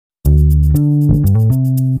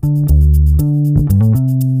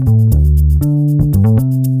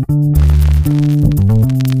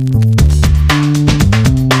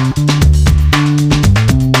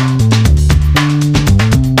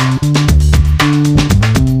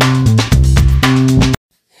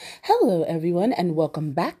and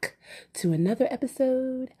welcome back to another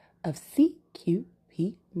episode of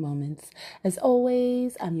CQP Moments. As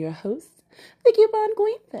always, I'm your host, the Coupon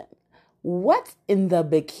Queen. What in the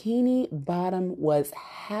Bikini Bottom was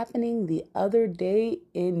happening the other day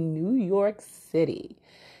in New York City?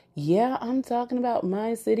 Yeah, I'm talking about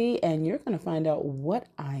my city, and you're going to find out what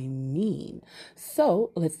I mean. So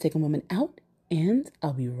let's take a moment out, and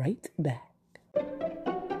I'll be right back.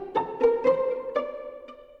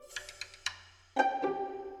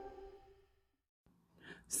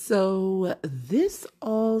 So this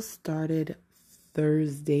all started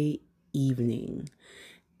Thursday evening,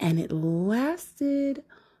 and it lasted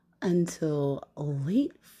until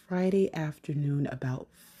late Friday afternoon, about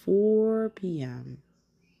 4 p.m.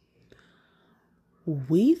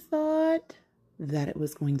 We thought that it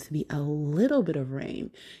was going to be a little bit of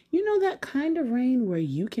rain. You know, that kind of rain where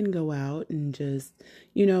you can go out and just,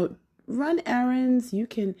 run errands. You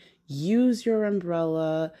can use your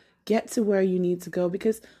umbrella, get to where you need to go.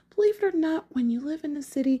 Because believe it or not, when you live in the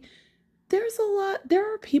city, there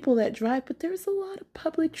are people that drive, but there's a lot of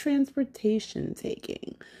public transportation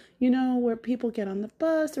taking, where people get on the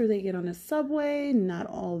bus or they get on the subway, not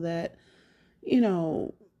all that,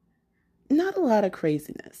 not a lot of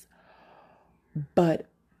craziness. But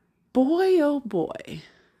boy, oh boy,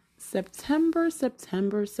 September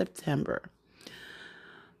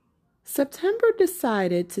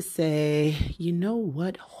decided to say, you know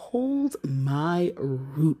what, hold my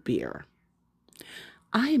root beer.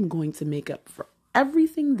 I am going to make up for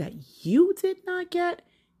everything that you did not get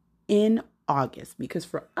in August. Because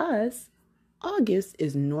for us, August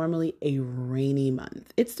is normally a rainy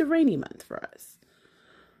month. It's the rainy month for us.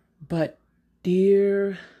 But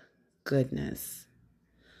dear goodness,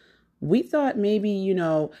 we thought maybe,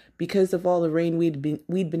 because of all the rain we'd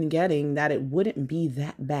been getting, that it wouldn't be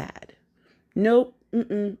that bad. Nope.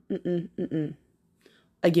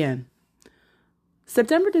 Again,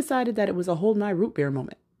 September decided that it was a hold my root beer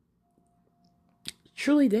moment.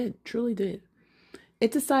 Truly did.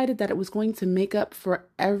 It decided that it was going to make up for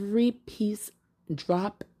every piece,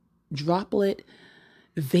 droplet,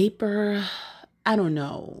 vapor, I don't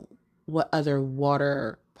know what other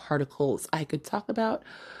water particles I could talk about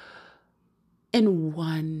in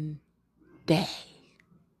one day.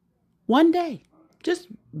 One day. Just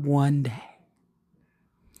one day.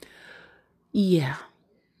 Yeah.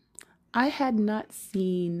 I had not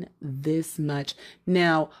seen this much.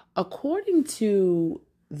 Now, according to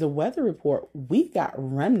the weather report, we got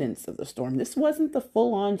remnants of the storm. This wasn't the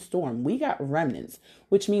full-on storm. We got remnants,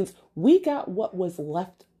 which means we got what was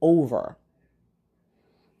left over.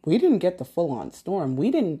 We didn't get the full-on storm.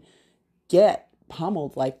 We didn't get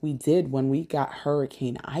pummeled like we did when we got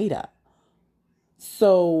Hurricane Ida.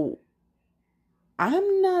 So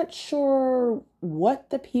I'm not sure what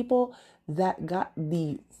the people that got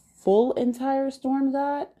the full entire storm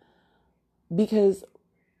got, because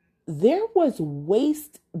there was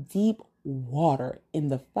waist deep water in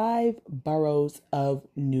the 5 boroughs of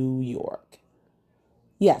New York.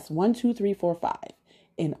 Yes, 1, 2, 3, 4, 5.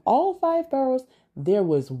 In all 5 boroughs, there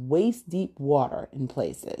was waist deep water in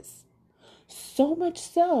places. So much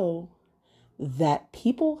so that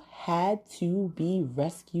people had to be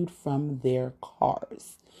rescued from their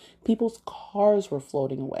cars. People's cars were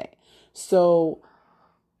floating away. So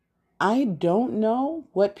I don't know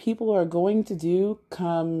what people are going to do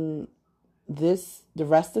come the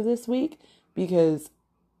rest of this week, because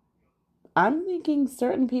I'm thinking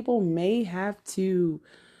certain people may have to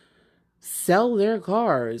sell their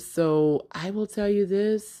cars. So I will tell you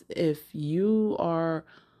this, if you are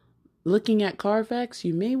looking at Carfax,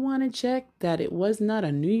 you may want to check that it was not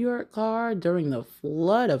a New York car during the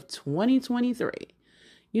flood of 2023.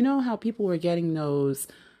 You know how people were getting those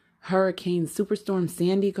Hurricane Superstorm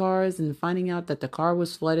Sandy cars and finding out that the car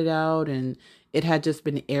was flooded out and it had just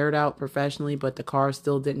been aired out professionally, but the car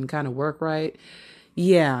still didn't kind of work right?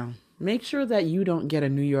 Yeah, make sure that you don't get a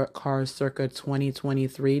New York car circa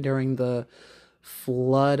 2023 during the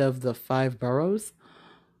flood of the 5 boroughs,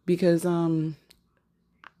 because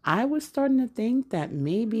I was starting to think that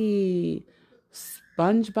maybe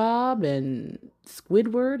SpongeBob and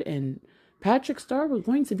Squidward and Patrick Star were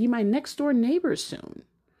going to be my next door neighbors soon.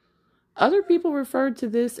 Other people referred to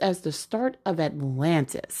this as the start of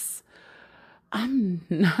Atlantis. I'm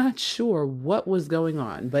not sure what was going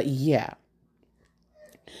on, but yeah.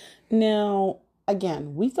 Now,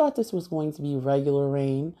 again, we thought this was going to be regular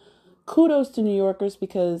rain. Kudos to New Yorkers,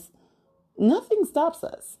 because nothing stops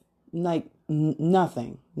us.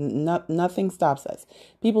 Nothing stops us.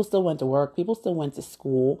 People still went to work. People still went to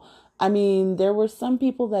school. I mean, there were some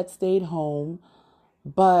people that stayed home,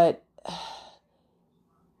 but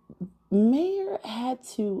mayor had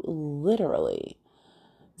to literally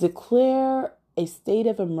declare a state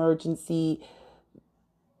of emergency.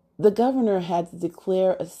 The governor had to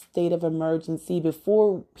declare a state of emergency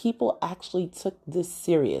before people actually took this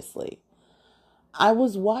seriously. I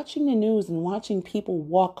was watching the news and watching people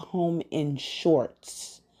walk home in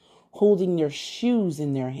shorts, holding their shoes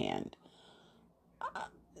in their hand.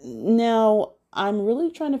 Now, I'm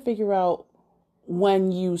really trying to figure out,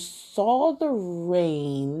 when you saw the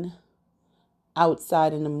rain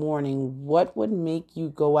outside in the morning, what would make you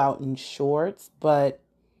go out in shorts? But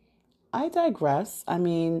I digress. I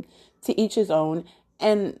mean, to each his own.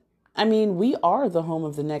 And I mean, we are the home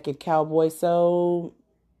of the naked cowboy, so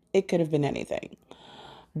it could have been anything.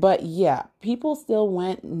 But yeah, people still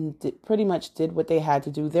went and pretty much did what they had to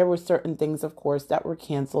do. There were certain things, of course, that were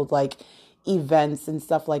canceled, like events and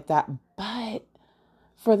stuff like that. But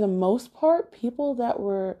for the most part, people that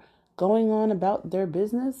were going on about their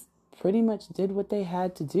business pretty much did what they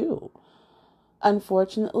had to do.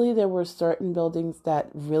 Unfortunately, there were certain buildings that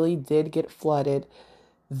really did get flooded.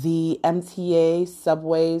 The MTA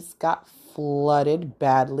subways got flooded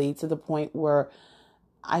badly to the point where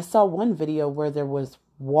I saw one video where there was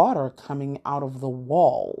water coming out of the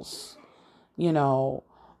walls, you know.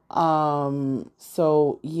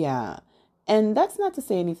 So yeah. And that's not to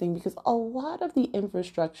say anything, because a lot of the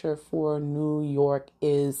infrastructure for New York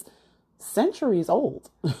is centuries old.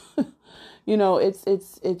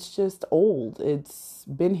 It's just old. It's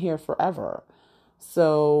been here forever.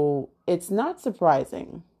 So it's not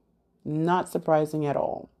surprising. Not surprising at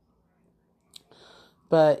all.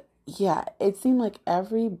 But yeah, it seemed like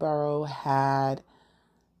every borough had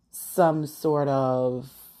some sort of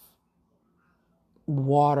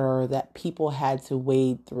water that people had to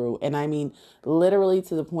wade through. And I mean, literally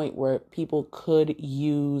to the point where people could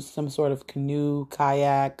use some sort of canoe,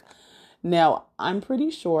 kayak. Now, I'm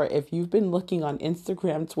pretty sure if you've been looking on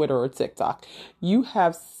Instagram, Twitter, or TikTok, you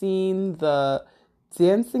have seen the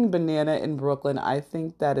dancing banana in Brooklyn. I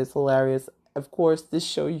think that is hilarious. Of course, this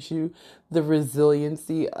shows you the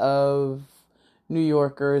resiliency of New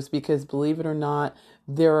Yorkers, because believe it or not,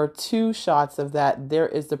 there are two shots of that. There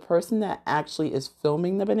is the person that actually is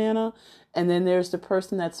filming the banana, and then there's the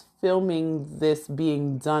person that's filming this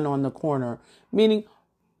being done on the corner, meaning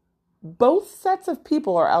both sets of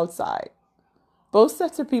people are outside. Both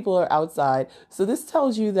sets of people are outside. So this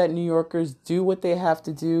tells you that New Yorkers do what they have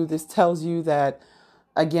to do. This tells you that,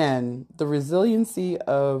 again, the resiliency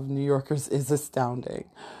of New Yorkers is astounding.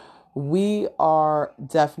 We are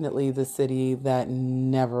definitely the city that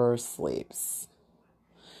never sleeps.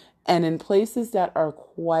 And in places that are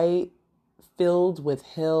quite filled with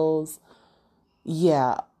hills,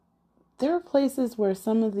 yeah, there are places where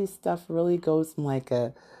some of this stuff really goes from like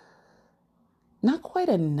a, not quite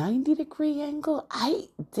a 90-degree angle.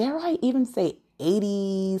 Dare I even say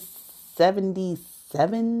 80,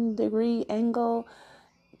 77-degree angle,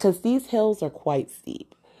 because these hills are quite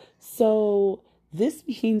steep. So this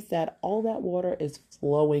means that all that water is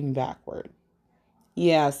flowing backward.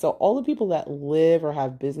 Yeah, so all the people that live or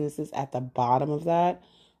have businesses at the bottom of that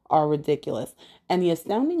are ridiculous. And the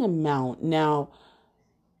astounding amount. Now,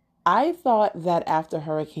 I thought that after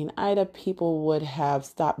Hurricane Ida, people would have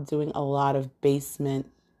stopped doing a lot of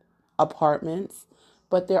basement apartments,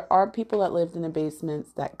 but there are people that lived in the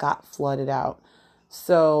basements that got flooded out.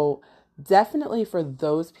 So definitely for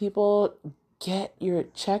those people, check your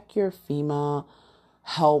FEMA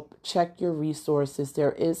help, check your resources.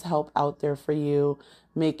 There is help out there for you,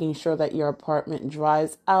 making sure that your apartment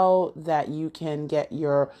dries out, that you can get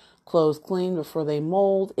your clothes clean before they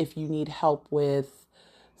mold. If you need help with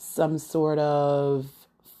some sort of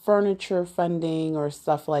furniture funding or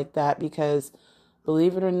stuff like that, because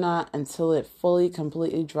believe it or not, until it fully,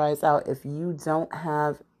 completely dries out, if you don't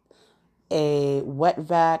have a wet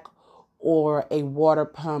vac or a water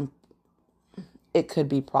pump, it could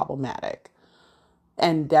be problematic.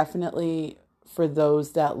 And definitely for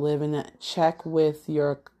those that live in it, check with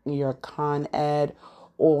your Con Ed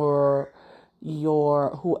or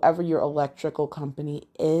your whoever your electrical company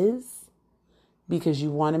is, because you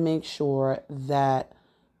want to make sure that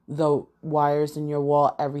the wires in your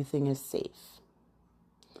wall, everything is safe.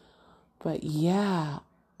 But yeah,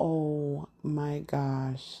 oh my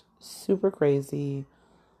gosh, super crazy.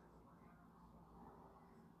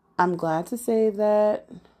 I'm glad to say that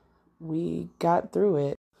we got through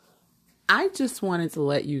it. I just wanted to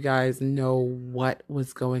let you guys know what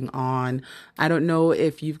was going on. I don't know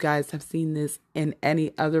if you guys have seen this in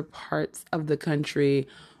any other parts of the country,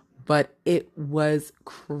 but it was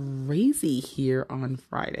crazy here on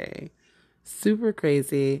Friday. Super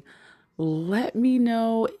crazy. Let me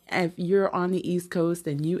know if you're on the East Coast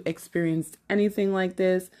and you experienced anything like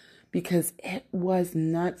this, because it was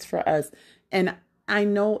nuts for us. And I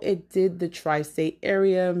know it did the tri-state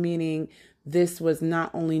area, meaning this was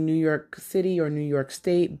not only New York City or New York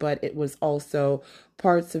State, but it was also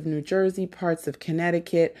parts of New Jersey, parts of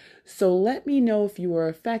Connecticut. So let me know if you were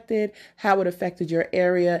affected, how it affected your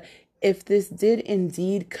area, if this did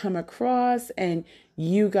indeed come across and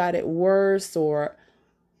you got it worse, or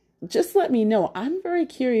just let me know. I'm very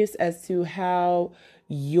curious as to how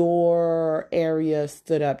your area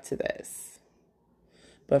stood up to this.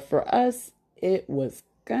 But for us, it was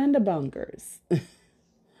kind of bonkers.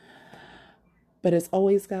 But as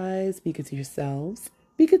always, guys, be good to yourselves,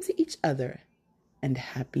 be good to each other, and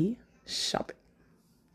happy shopping.